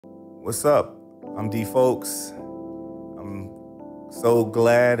What's up? I'm D Folks. I'm so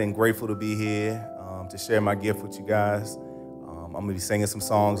glad and grateful to be here to share my gift with you guys. I'm gonna be singing some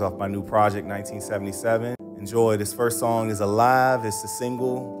songs off my new project, 1977. Enjoy. This first song is Alive. It's a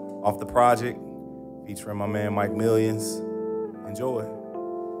single off the project featuring my man Mike Millions. Enjoy.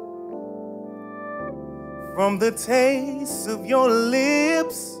 From the taste of your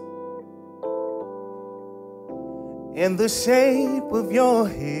lips and the shape of your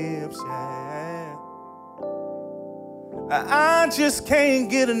hips, yeah, I just can't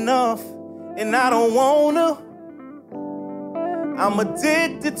get enough, and I don't wanna. I'm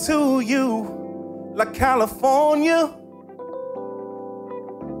addicted to you like California.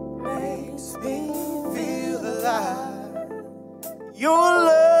 Makes me feel alive. Your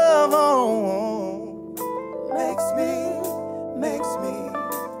love makes me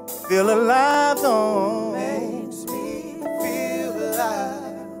feel alive. Makes me feel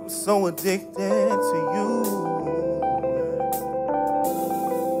alive. I'm so addicted to you.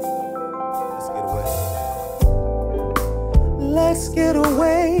 Let's get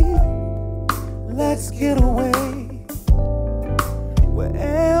away. Let's get away.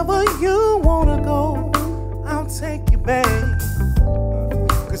 Wherever you wanna go, I'll take you, babe.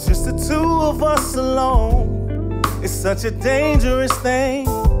 'Cause just the two of us alone is such a dangerous thing.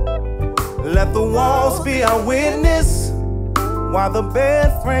 Let the walls be our witness while the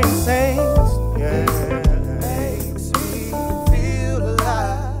bed frame sings. Yeah. Makes me feel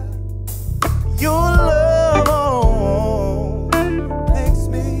alive. Your love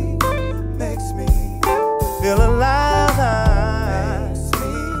feel alive. Makes me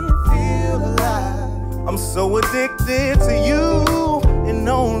feel alive. I'm so addicted to you and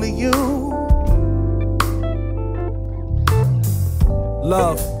only you.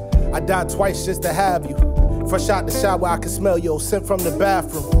 Love, I died twice just to have you. Fresh out the shower, I can smell your scent from the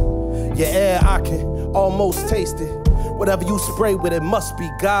bathroom. Your air, I can almost taste it. Whatever you spray with, it must be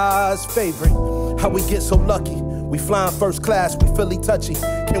God's favorite. How we get so lucky. We flying first class, we Philly touchy.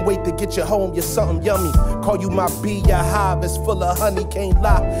 Can't wait to get you home, you're something yummy. Call you my bee, your hive is full of honey, can't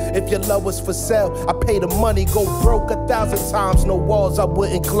lie. If your love was for sale, I pay the money, go broke 1,000 times, no walls I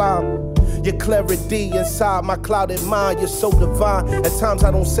wouldn't climb. Your clarity inside my clouded mind, you're so divine. At times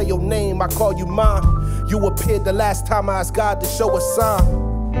I don't say your name, I call you mine. You appeared the last time I asked God to show a sign.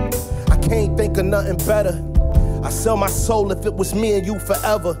 I can't think of nothing better. I'd sell my soul if it was me and you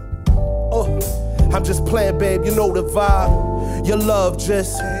forever. I'm just playing, babe, you know the vibe. Your love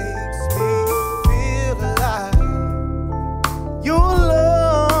just makes me feel alive. Your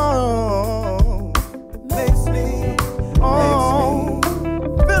love makes me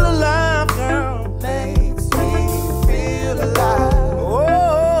feel alive, girl. Makes me feel alive.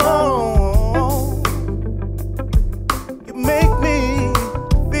 Oh, you make me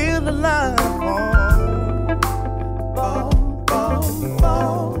feel alive.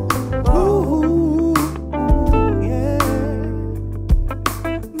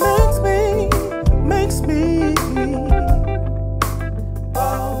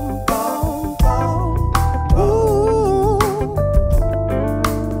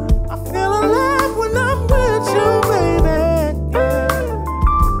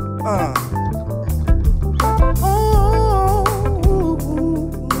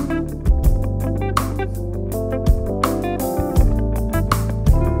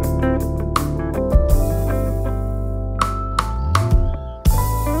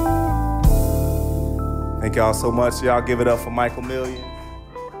 Thank y'all so much. Y'all give it up for Michael Millions.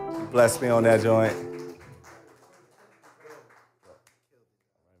 He blessed me on that joint.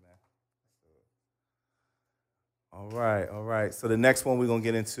 All right. So the next one we're gonna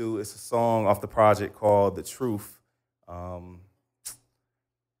get into is a song off the project called The Truth. I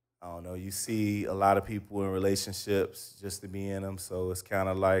don't know, you see a lot of people in relationships just to be in them, so it's kind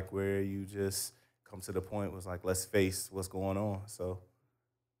of like where you just come to the point where it's like, let's face what's going on. So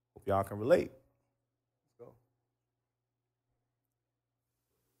hope y'all can relate.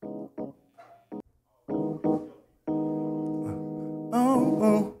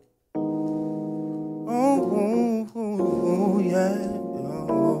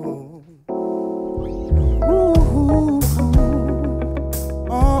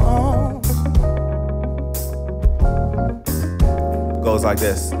 Goes like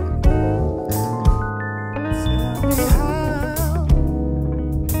this.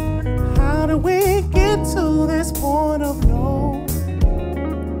 How do we get to this point of no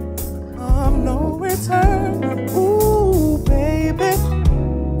return? Ooh, baby,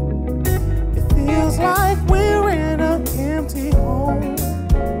 it feels like we're in an empty home.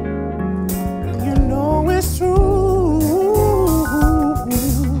 You know it's true.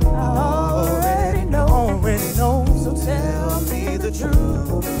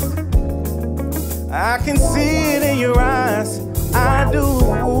 I can see it in your eyes. I do,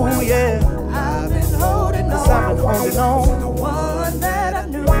 yeah. I've been holding on. 'Cause I've been holding on. The one that I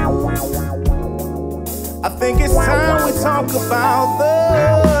knew. I think it's time we talk about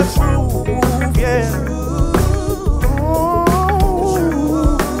the truth, yeah.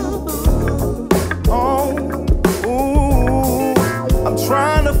 I'm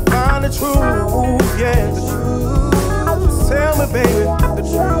trying to find the truth, yeah. Tell me, baby, the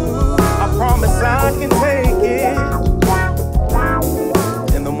truth. I promise I can take it.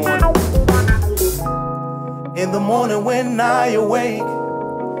 In the morning when I awake,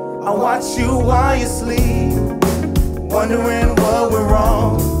 I watch you while you sleep, wondering what went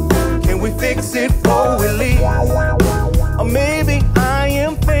wrong. Can we fix it before we leave? Or maybe I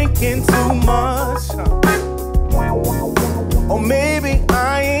am thinking too much. Or maybe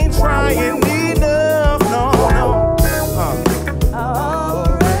I ain't trying enough, no, no. I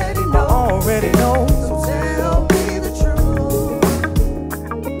already know. So tell me the truth.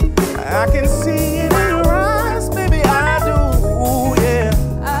 I can see it in your eyes, baby, I do, yeah.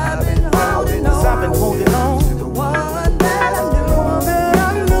 I've been holding on. 'Cause I've been holding on. The one that I knew. That I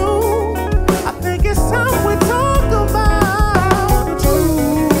knew. I think it's time we talk about the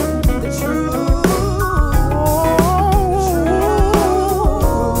truth. The truth.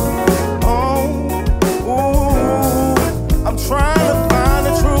 I'm trying to find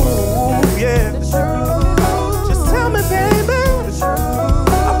the truth, yeah. The truth. Just tell me, baby. The truth.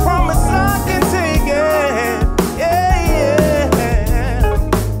 I promise I can take it, yeah, yeah.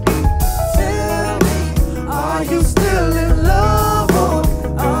 Tell me, are you still in love, or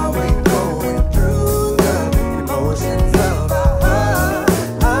are we going through the emotions of our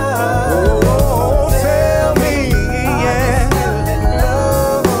Oh, tell me, yeah. still in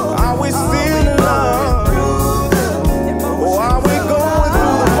love, or Are we still in love? Or are we going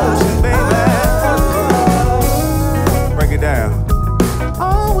through the motions, baby? Break it down.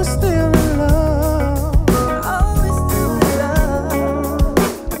 Are we still in love? are we still in love?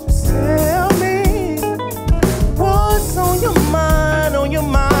 Tell me what's on your mind, on your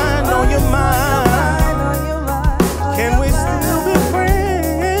mind, on your mind. Can we still be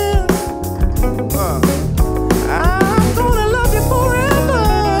friends? I'm gonna love you forever.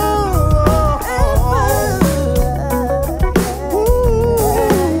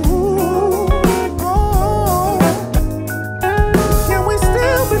 Can we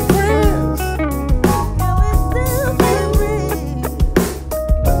still be friends?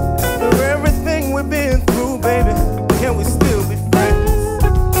 For everything we've been through, baby, can we still be friends?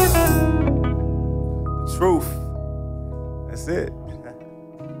 The truth. That's it.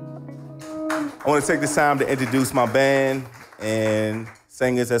 I want to take this time to introduce my band and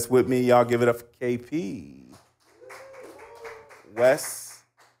singers that's with me. Y'all give it up for KP. Wes.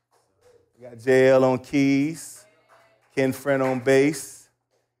 We got JL on keys. Ken Friend on bass.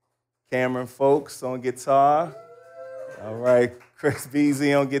 Cameron Folks on guitar. All right, Chris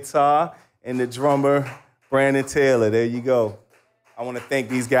Beasley on guitar. And the drummer, Brandon Taylor. There you go. I want to thank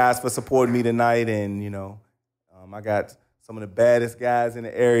these guys for supporting me tonight. And, you know, I got some of the baddest guys in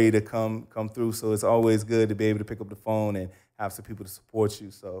the area to come through. So it's always good to be able to pick up the phone and have some people to support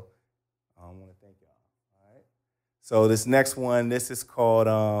you. So I want to thank y'all. All right. So this next one, this is called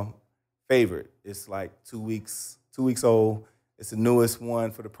Favorite. It's like 2 weeks old. It's the newest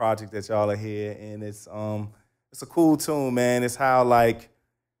one for the project that y'all are here, and it's a cool tune, man. It's how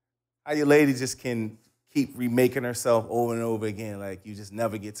your lady just can keep remaking herself over and over again. Like, you just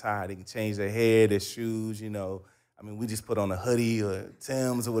never get tired. They can change their hair, their shoes, you know. I mean, we just put on a hoodie or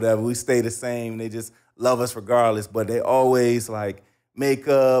Tim's or whatever. We stay the same. They just love us regardless, but they always like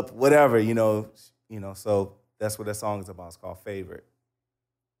makeup, whatever, you know. So that's what that song is about. It's called Favorite.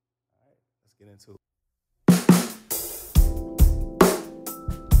 All right, let's get into it.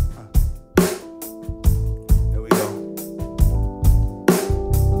 There we go.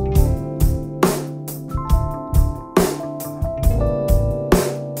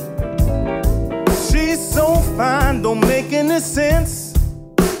 She's so fine, don't make any sense.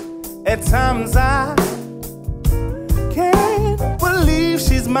 At times I can't believe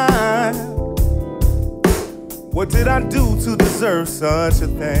she's mine. What did I do to deserve such a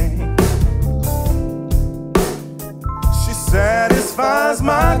thing? She satisfies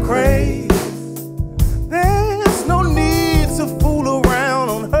my craze. There's no need to fool around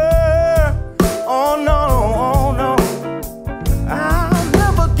on her. Oh no, oh no. I'll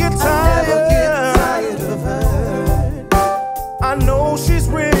never get tired of her. I know she's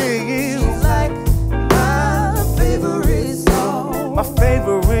real. She's like my favorite song. My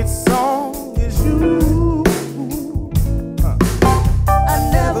favorite song is you. I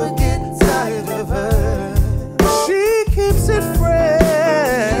never get tired of her.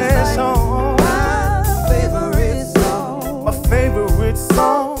 favorite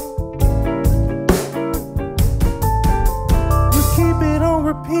song. You keep it on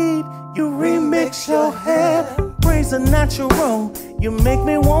repeat, you remix your hair. Braids are natural, you make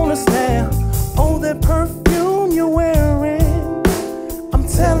me wanna stare. Oh, that perfume you're wearing, I'm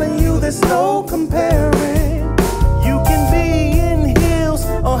telling you there's no comparing. You can be in heels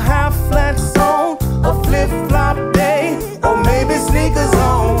or half flats on, a flip-flop day, or maybe sneakers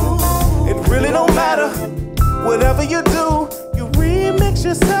on. It really don't matter, whatever you do, you remix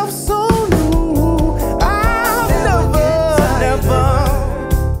yourself so new. I'll never,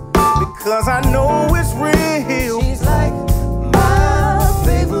 because I know it's real. She's like my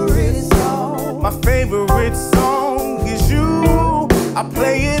favorite song. My favorite song is you. I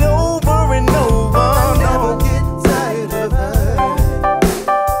play it over and over. I never get tired of her.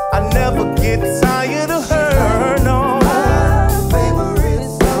 I never get tired of her, no. My favorite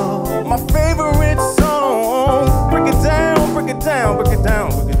song. My favorite song. Break it down, break it down, break it down,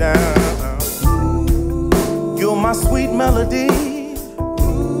 break it down. You're my sweet melody.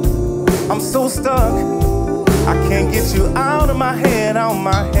 I'm so stuck, I can't get you out of my head, out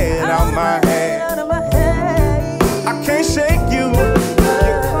my head, out my head. I can't shake you,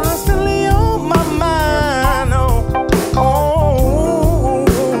 you're constantly on my mind,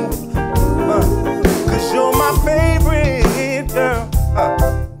 cause you're my favorite girl,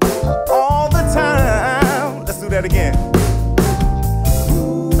 all the time. Let's do that again.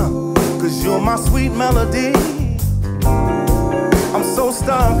 Cause you're my sweet melody. I'm so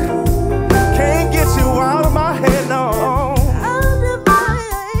stuck, can't get you out of my head, no.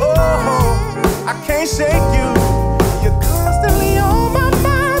 Oh, I can't shake you. You're constantly on my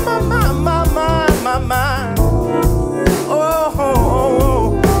mind, my mind, my mind, my mind.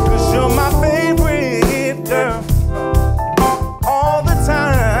 Oh, cause you're my favorite girl. All the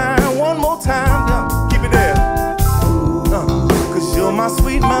time, one more time, yeah. Keep it there. Cause you're my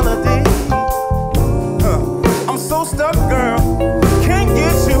sweet melody. I'm so stuck, girl. Can't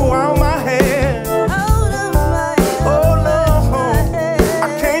get you out my head. Oh no, I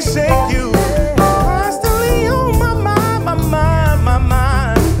can't shake you. Constantly on my mind, my mind, my mind.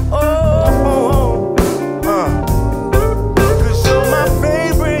 Oh, cause you're my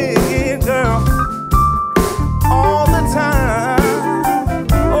favorite girl. All the time.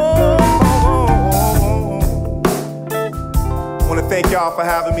 Oh. Wanna thank y'all for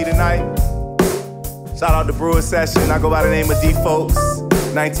having me tonight. Shout out to Brewers Session. I go by the name of D Folks.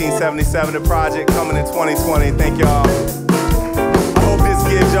 1977, the project coming in 2020. Thank y'all. I hope this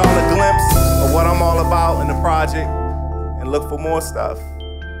gives y'all a glimpse of what I'm all about in the project, and look for more stuff.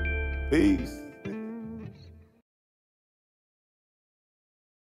 Peace.